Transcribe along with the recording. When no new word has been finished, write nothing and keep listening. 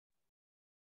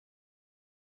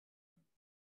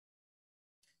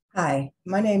Hi,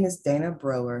 my name is Dana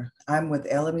Brower. I'm with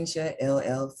Elamisha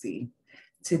LLC.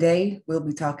 Today, we'll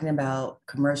be talking about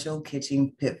commercial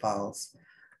kitchen pitfalls.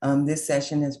 This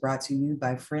session is brought to you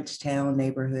by Frenchtown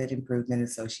Neighborhood Improvement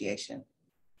Association.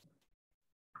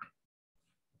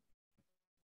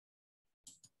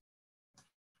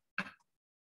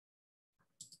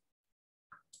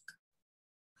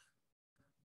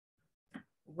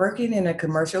 Working in a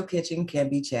commercial kitchen can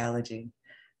be challenging.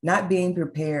 Not being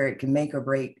prepared can make or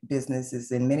break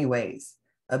businesses in many ways.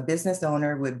 A business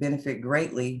owner would benefit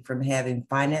greatly from having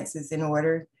finances in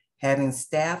order, having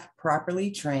staff properly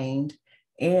trained,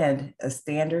 and a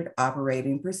standard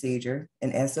operating procedure,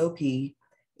 an SOP,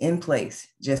 in place,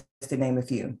 just to name a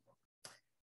few.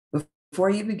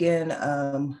 Before you begin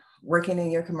working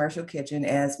in your commercial kitchen,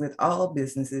 as with all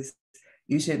businesses,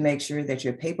 you should make sure that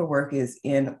your paperwork is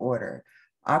in order.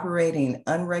 Operating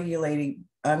unregulated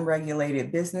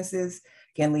businesses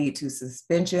can lead to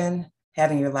suspension,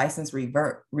 having your license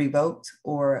revoked,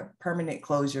 or permanent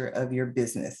closure of your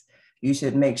business. You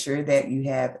should make sure that you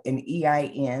have an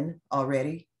EIN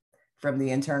already from the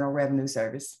Internal Revenue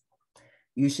Service.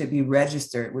 You should be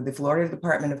registered with the Florida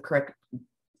Department of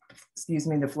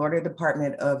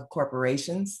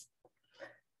Corporations,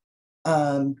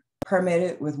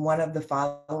 permitted with one of the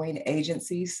following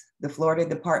agencies: the Florida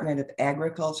Department of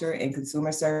Agriculture and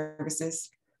Consumer Services,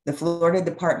 the Florida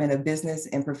Department of Business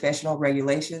and Professional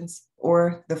Regulations,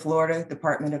 or the Florida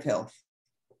Department of Health.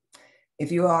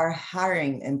 If you are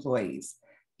hiring employees,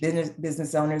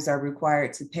 business owners are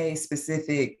required to pay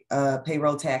specific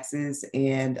payroll taxes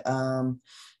and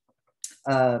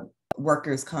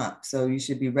workers' comp. So you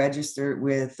should be registered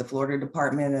with the Florida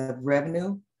Department of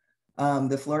Revenue,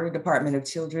 the Florida Department of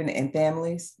Children and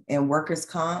Families, and workers'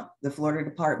 comp, the Florida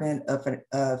Department of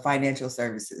Financial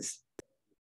Services.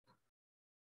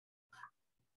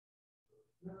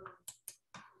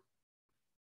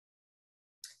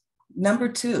 Number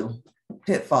 2,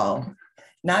 pitfall,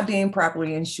 not being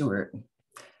properly insured.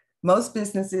 Most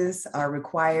businesses are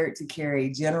required to carry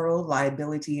general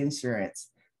liability insurance.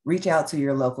 Reach out to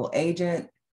your local agent,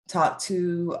 talk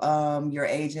to your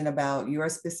agent about your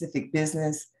specific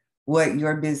business, what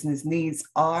your business needs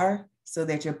are, so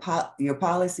that your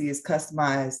policy is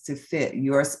customized to fit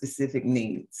your specific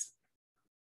needs.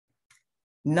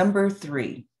 Number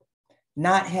 3,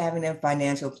 not having a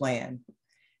financial plan.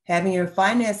 Having your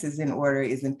finances in order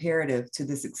is imperative to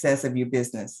the success of your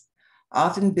business.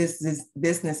 Often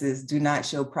businesses do not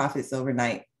show profits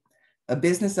overnight. A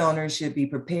business owner should be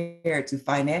prepared to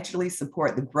financially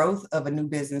support the growth of a new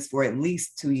business for at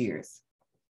least 2 years.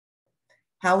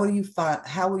 How will you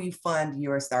fund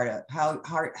your startup? How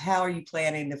are you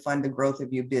planning to fund the growth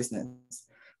of your business?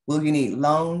 Will you need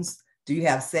loans? Do you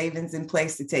have savings in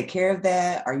place to take care of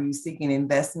that? Are you seeking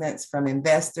investments from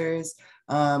investors?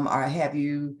 Or have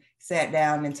you sat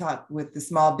down and talked with the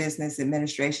Small Business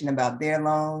Administration about their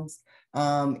loans?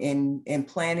 In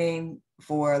planning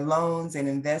for loans and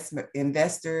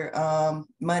investor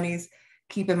monies,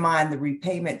 keep in mind the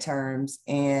repayment terms,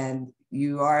 and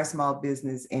you are a small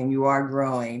business and you are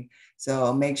growing.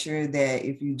 So make sure that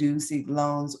if you do seek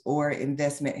loans or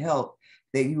investment help,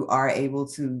 that you are able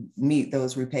to meet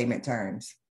those repayment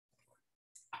terms.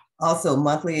 Also,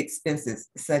 monthly expenses,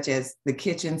 such as the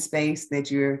kitchen space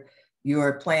that you're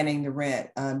planning to rent.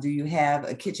 Do you have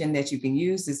a kitchen that you can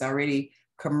use that's already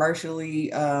commercially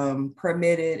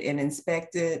permitted and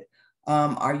inspected?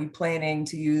 Are you planning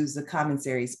to use the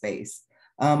commissary space?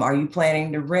 Are you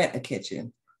planning to rent a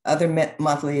kitchen? Other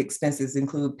monthly expenses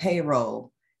include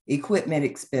payroll, equipment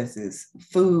expenses,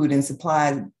 food and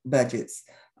supply budgets,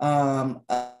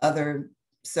 other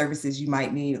services you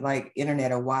might need like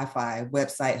internet or Wi-Fi,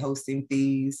 website hosting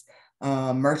fees,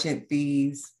 merchant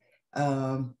fees.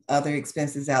 Other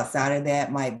expenses outside of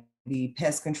that might be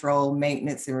pest control,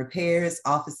 maintenance and repairs,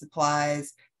 office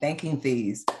supplies, banking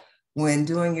fees. When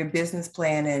doing your business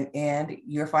plan and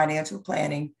your financial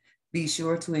planning, be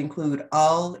sure to include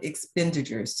all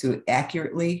expenditures to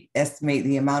accurately estimate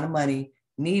the amount of money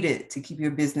needed to keep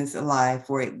your business alive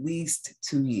for at least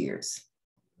 2 years.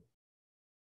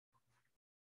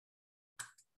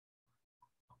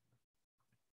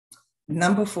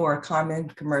 Number 4, common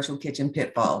commercial kitchen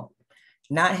pitfall,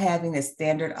 not having a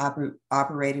standard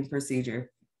operating procedure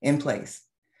in place.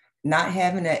 Not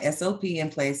having an SOP in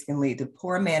place can lead to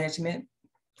poor management,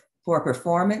 poor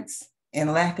performance,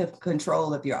 and lack of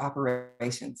control of your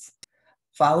operations.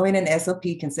 Following an SOP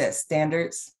can set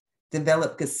standards,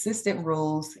 develop consistent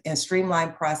rules, and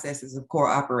streamline processes of core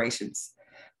operations.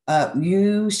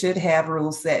 You should have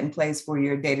rules set in place for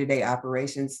your day-to-day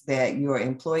operations that your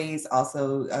employees,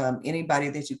 also anybody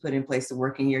that you put in place to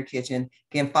work in your kitchen,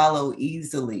 can follow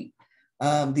easily.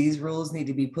 These rules need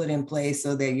to be put in place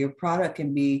so that your product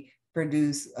can be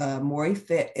produced more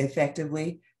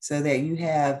effectively, so that you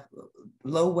have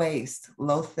low waste,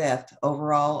 low theft,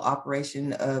 overall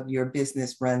operation of your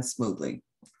business runs smoothly.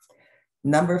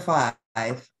 Number 5,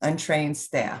 untrained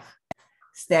staff.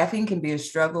 Staffing can be a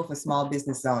struggle for small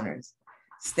business owners.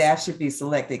 Staff should be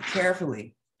selected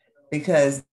carefully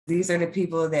because these are the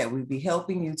people that will be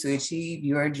helping you to achieve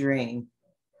your dream.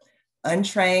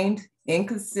 Untrained,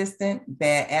 inconsistent,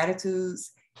 bad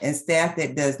attitudes, and staff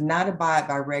that does not abide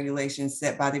by regulations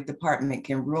set by the department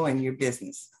can ruin your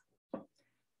business.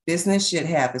 Business should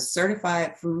have a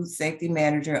certified food safety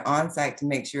manager on site to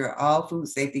make sure all food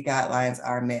safety guidelines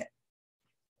are met.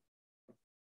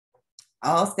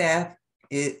 All staff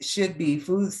should be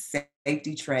food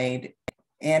safety trained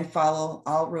and follow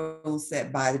all rules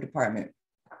set by the department.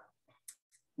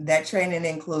 That training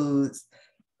includes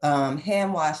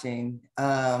hand washing,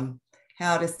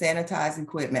 how to sanitize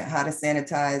equipment, how to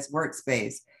sanitize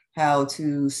workspace, how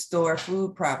to store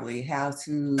food properly, how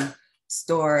to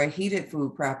store heated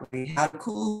food properly, how to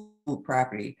cool food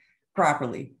properly.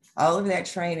 All of that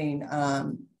training,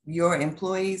 your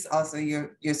employees, also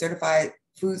your certified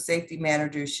food safety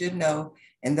manager should know,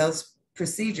 and those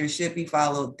procedures should be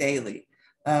followed daily.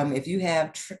 If you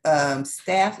have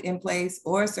staff in place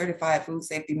or a certified food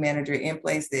safety manager in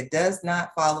place that does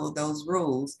not follow those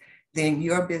rules, then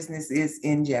your business is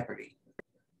in jeopardy.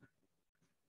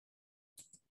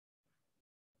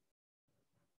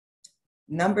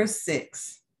 Number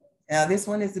 6, now this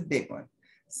one is a big one.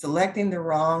 Selecting the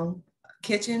wrong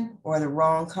kitchen or the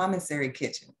wrong commissary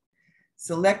kitchen.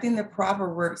 Selecting the proper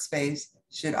workspace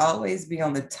should always be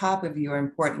on the top of your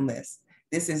important list.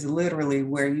 This is literally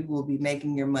where you will be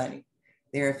making your money.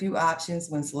 There are a few options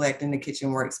when selecting the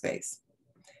kitchen workspace.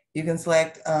 You can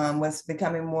select what's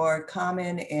becoming more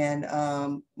common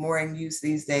and more in use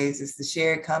these days is the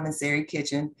shared commissary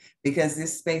kitchen, because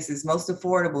this space is most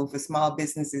affordable for small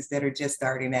businesses that are just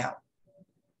starting out.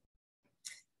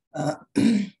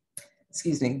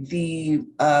 Excuse me. The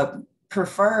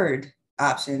preferred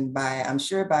option I'm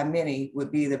sure by many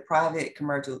would be the private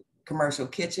commercial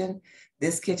kitchen.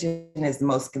 This kitchen is the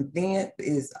most convenient,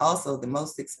 is also the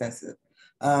most expensive.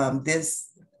 This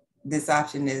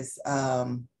option is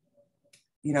by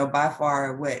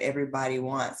far what everybody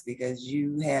wants, because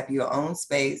you have your own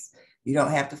space. You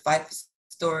don't have to fight for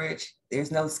storage.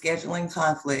 There's no scheduling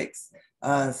conflicts.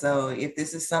 So if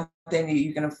this is something that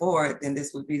you can afford, then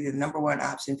this would be the number one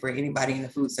option for anybody in the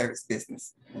food service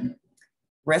business.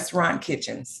 Restaurant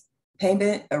kitchens.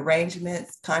 Payment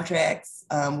arrangements, contracts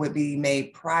would be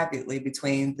made privately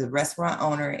between the restaurant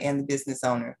owner and the business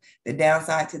owner. The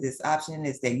downside to this option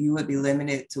is that you would be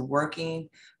limited to working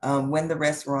when the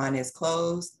restaurant is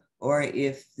closed, or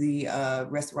if the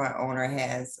restaurant owner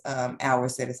has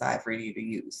hours set aside for you to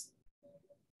use.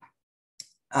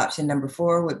 Option number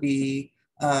 4 would be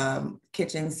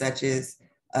kitchens such as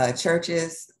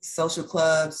churches, social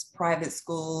clubs, private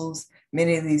schools.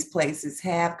 Many of these places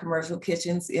have commercial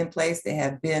kitchens in place. They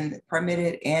have been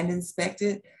permitted and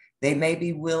inspected. They may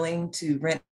be willing to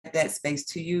rent that space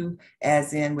to you,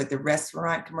 as in with the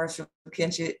restaurant commercial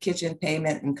kitchen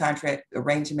payment and contract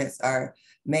arrangements are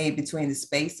made between the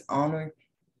space owner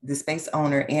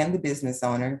and the business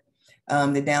owner.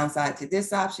 The downside to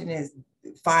this option is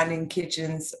finding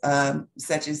kitchens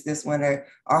such as this one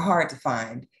are hard to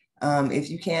find. If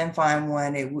you can find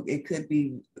one, it could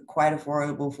be quite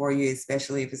affordable for you,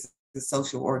 especially if it's a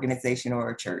social organization or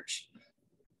a church.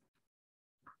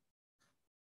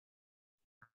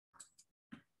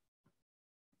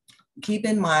 Keep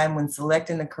in mind when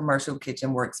selecting a commercial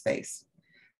kitchen workspace,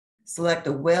 select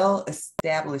a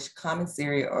well-established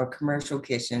commissary or commercial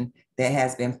kitchen that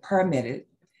has been permitted,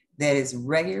 that is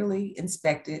regularly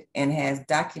inspected and has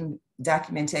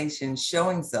documentation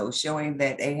showing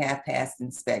that they have passed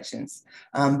inspections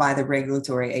by the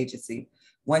regulatory agency.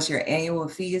 Once your annual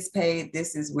fee is paid,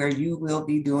 this is where you will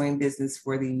be doing business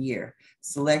for the year.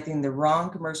 Selecting the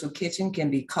wrong commercial kitchen can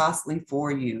be costly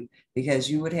for you, because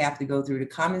you would have to go through the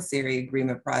commissary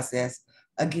agreement process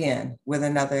again with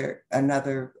another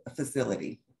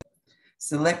facility.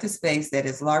 Select a space that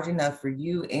is large enough for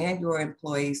you and your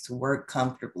employees to work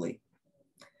comfortably.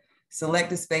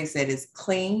 Select a space that is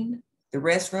clean. The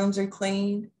restrooms are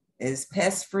clean, is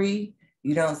pest-free.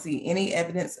 You don't see any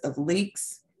evidence of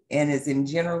leaks, and is in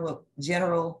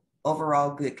general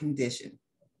overall good condition.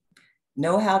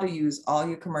 Know how to use all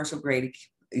your commercial grade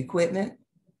equipment.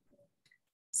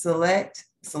 Select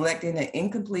selecting an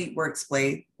incomplete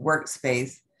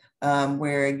workspace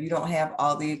where you don't have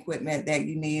all the equipment that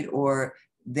you need, or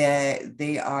that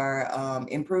they are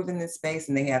improving the space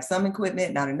and they have some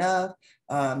equipment, not enough.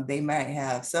 They might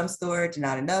have some storage,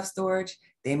 not enough storage.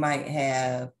 They might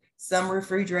have some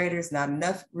refrigerators, not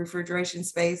enough refrigeration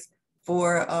space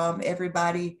for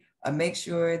everybody. Make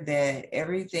sure that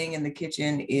everything in the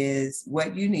kitchen is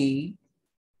what you need.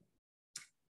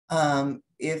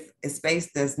 If a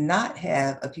space does not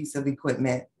have a piece of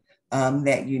equipment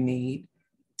that you need,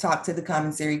 talk to the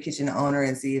commissary kitchen owner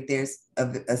and see if there's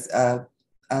a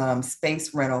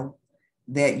space rental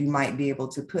that you might be able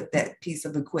to put that piece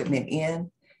of equipment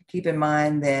in. Keep in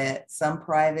mind that some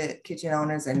private kitchen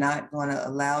owners are not going to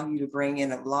allow you to bring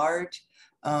in a large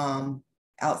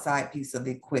outside piece of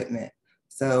equipment.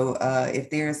 So if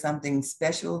there is something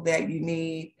special that you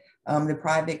need, the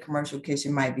private commercial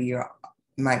kitchen might be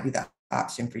the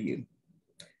option for you.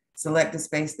 Select a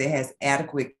space that has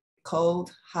adequate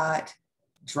cold, hot,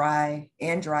 dry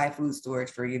food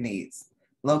storage for your needs.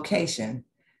 Location.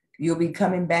 You'll be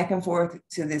coming back and forth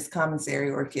to this commissary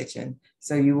or kitchen.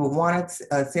 So you will want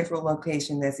a central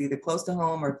location that's either close to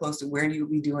home or close to where you'll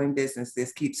be doing business.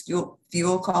 This keeps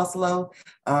fuel costs low.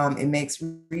 It makes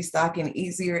restocking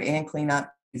easier and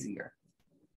cleanup easier.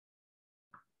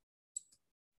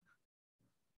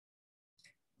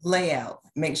 Layout.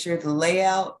 Make sure the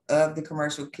layout of the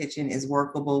commercial kitchen is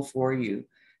workable for you.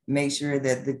 Make sure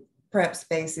that the prep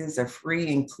spaces are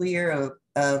free and clear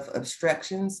of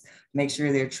obstructions. Make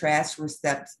sure they're trash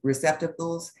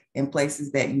receptacles in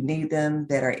places that you need them,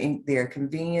 they're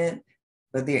convenient,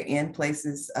 but they're in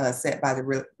places set by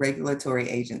the regulatory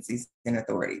agencies and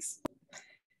authorities.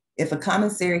 If a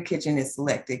commissary kitchen is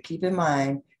selected, keep in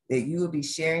mind that you will be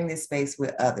sharing this space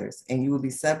with others, and you will be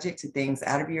subject to things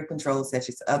out of your control, such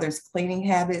as others' cleaning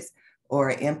habits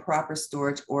or improper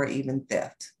storage or even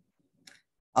theft.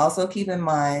 Also keep in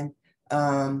mind,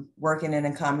 working in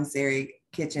a commissary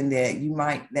kitchen,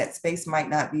 that space might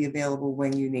not be available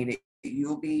when you need it.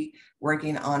 You'll be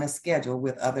working on a schedule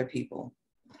with other people.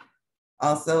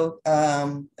 Also,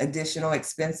 additional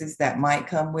expenses that might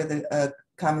come with a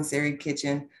commissary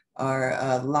kitchen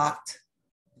are locked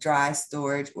dry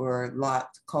storage or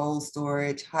locked cold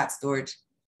storage, hot storage,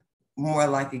 more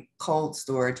likely cold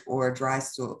storage, or dry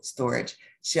storage.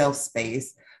 Shelf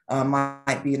space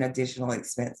might be an additional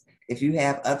expense. If you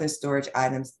have other storage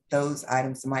items, those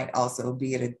items might also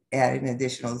be at an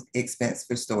additional expense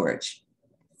for storage.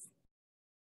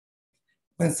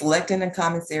 When selecting a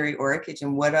commissary or a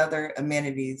kitchen, what other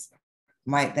amenities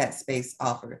might that space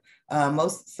offer?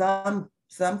 Some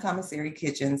commissary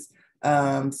kitchens,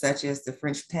 such as the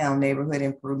Frenchtown Neighborhood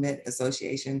Improvement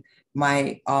Association,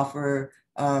 might offer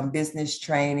business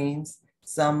trainings.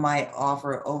 Some might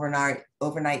offer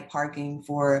overnight parking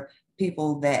for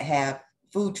people that have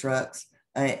food trucks,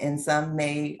 and some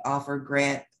may offer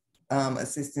grant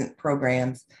assistance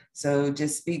programs. So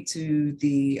just speak to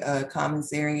the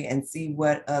commissary and see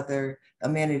what other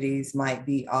amenities might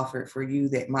be offered for you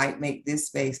that might make this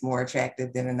space more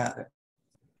attractive than another.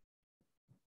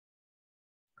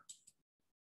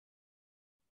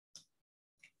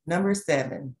 Number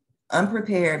 7,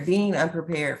 being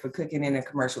unprepared for cooking in a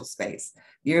commercial space.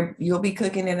 You'll be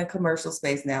cooking in a commercial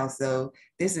space now. So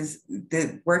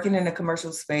working in a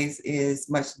commercial space is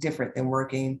much different than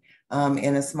working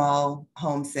in a small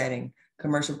home setting.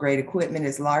 Commercial grade equipment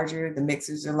is larger, the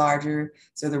mixers are larger,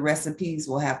 so the recipes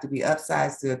will have to be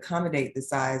upsized to accommodate the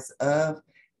size of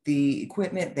the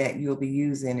equipment that you'll be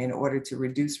using in order to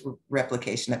reduce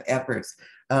replication of efforts,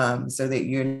 so that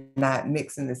you're not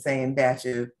mixing the same batch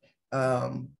of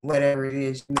whatever it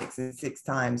is, you mix it 6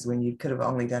 times when you could have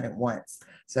only done it once.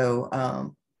 So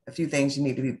a few things you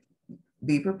need to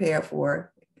be prepared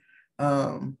for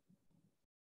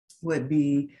would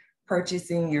be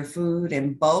purchasing your food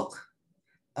in bulk,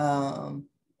 purchasing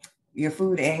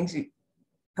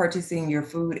your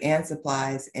food and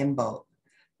supplies in bulk.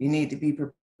 You need to be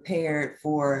prepared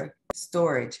for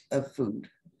storage of food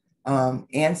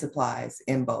and supplies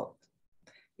in bulk.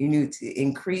 You need to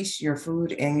increase your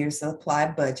food and your supply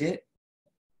budget.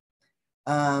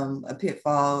 A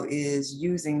pitfall is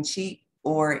using cheap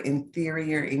or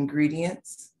inferior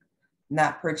ingredients,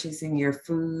 not purchasing your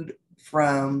food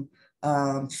from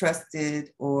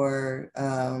trusted or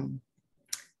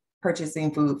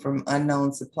purchasing food from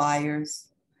unknown suppliers,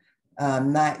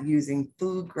 not using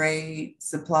food grade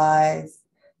supplies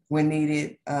when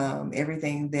needed.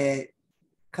 Everything that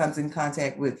comes in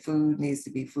contact with food needs to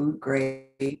be food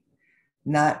grade.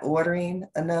 Not ordering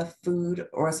enough food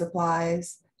or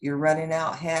supplies. You're running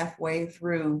out halfway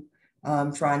through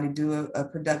trying to do a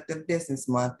productive business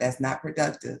month. That's not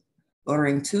productive.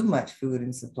 ordering too much food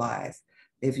and supplies.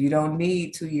 If you don't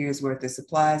need 2 years worth of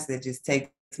supplies, that just takes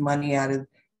money out of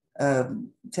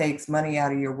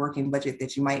your working budget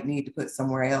that you might need to put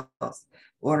somewhere else.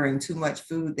 Ordering too much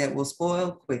food that will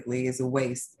spoil quickly is a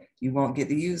waste. You won't get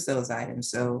to use those items.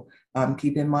 So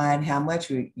keep in mind how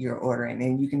much you're ordering,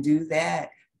 and you can do that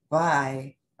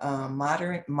by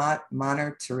monitoring,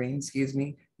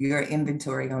 your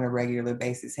inventory on a regular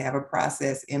basis. Have a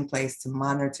process in place to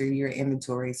monitor your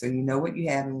inventory so you know what you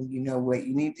have and you know what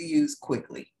you need to use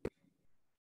quickly.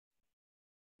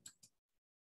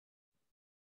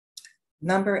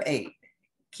 Number 8,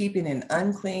 keeping an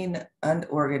unclean,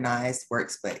 unorganized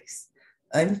workspace.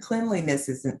 Uncleanliness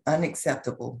is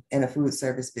unacceptable in a food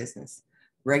service business.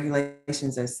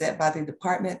 Regulations are set by the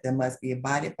department that must be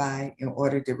abided by in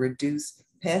order to reduce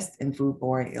pest and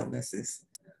foodborne illnesses.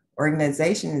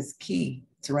 Organization is key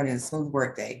to running a smooth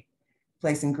workday.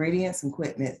 Place ingredients,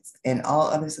 equipment, and all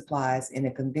other supplies in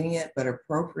a convenient but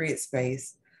appropriate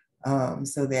space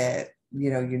so that you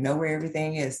know where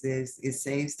everything is. It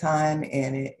saves time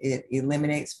and it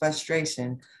eliminates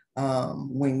frustration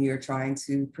when you're trying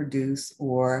to produce,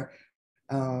 or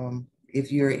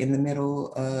if you're in the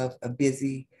middle of a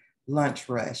busy lunch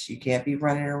rush. You can't be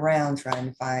running around trying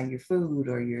to find your food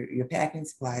or your packing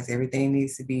supplies. Everything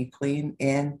needs to be clean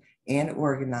and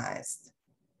organized.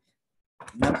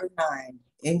 Number 9,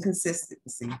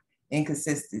 inconsistency.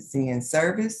 Inconsistency in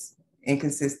service,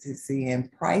 inconsistency in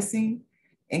pricing,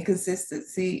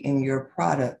 inconsistency in your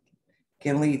product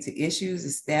can lead to issues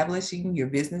establishing your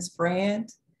business brand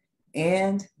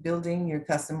and building your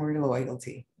customer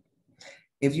loyalty.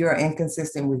 If you're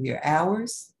inconsistent with your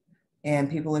hours and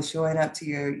people are showing up to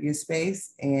your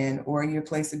space or your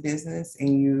place of business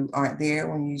and you aren't there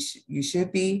when you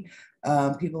should be,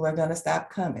 people are going to stop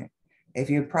coming. If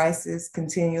your prices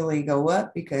continually go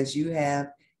up because you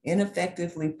have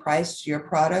ineffectively priced your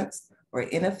products or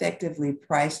ineffectively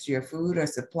priced your food or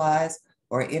supplies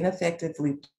or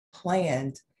ineffectively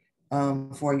planned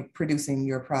for producing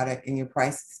your product, and your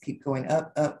prices keep going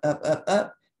up,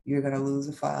 you're going to lose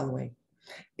a following.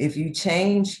 If you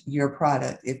change your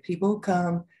product, if people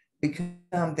come because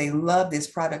they love this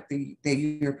product that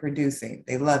you're producing,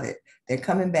 they love it, they're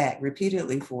coming back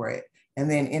repeatedly for it, and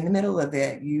then in the middle of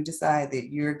that, you decide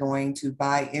that you're going to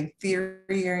buy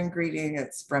inferior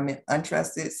ingredients from an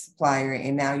untrusted supplier,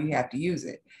 and now you have to use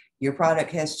it. Your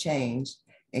product has changed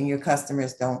and your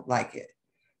customers don't like it.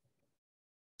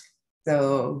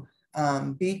 So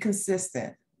be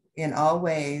consistent in all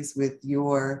ways with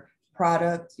your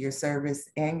product, your service,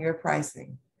 and your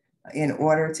pricing in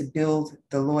order to build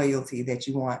the loyalty that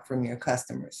you want from your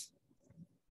customers.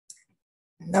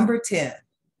 Number 10,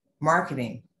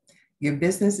 marketing. Your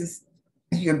business is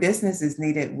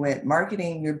needed when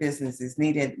marketing your business is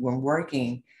needed when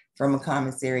working from a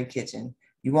commissary kitchen.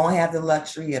 You won't have the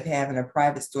luxury of having a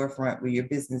private storefront with your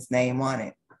business name on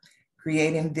it.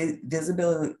 Creating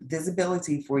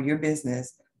visibility for your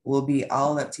business will be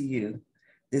all up to you.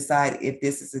 Decide if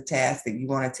this is a task that you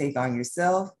want to take on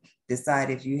yourself. Decide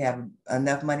if you have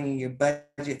enough money in your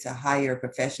budget to hire a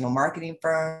professional marketing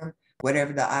firm.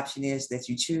 Whatever the option is that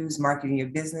you choose, marketing your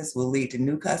business will lead to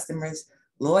new customers,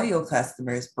 loyal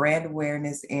customers, brand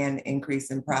awareness, and increase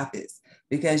in profits,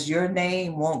 because your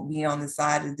name won't be on the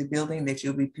side of the building that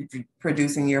you'll be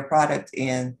producing your product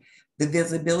in. The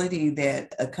visibility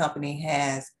that a company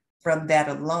has from that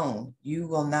alone, you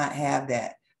will not have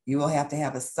that. You will have to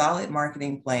have a solid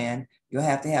marketing plan. You'll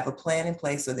have to have a plan in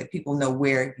place so that people know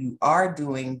where you are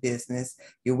doing business.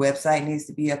 Your website needs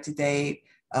to be up to date.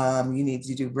 You need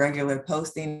to do regular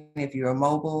posting. If you're a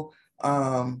mobile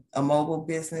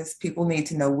business, people need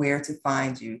to know where to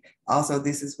find you. Also,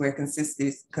 this is where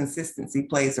consistency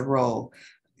plays a role.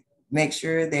 Make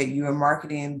sure that you are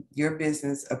marketing your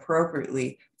business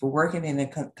appropriately for working in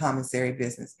a commissary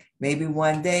business. Maybe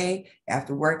one day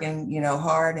after working,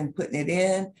 hard and putting it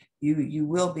in, you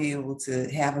will be able to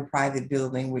have a private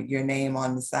building with your name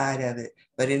on the side of it.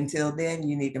 But until then,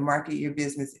 you need to market your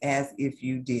business as if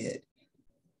you did.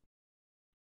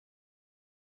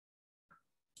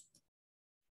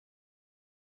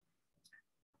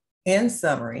 In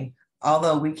summary,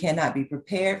 although we cannot be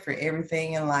prepared for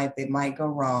everything in life that might go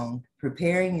wrong,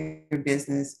 preparing your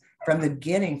business from the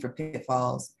beginning for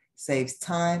pitfalls saves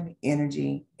time,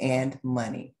 energy, and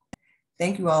money.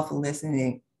 Thank you all for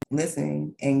listening,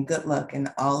 and good luck in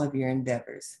all of your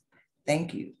endeavors.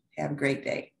 Thank you. Have a great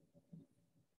day.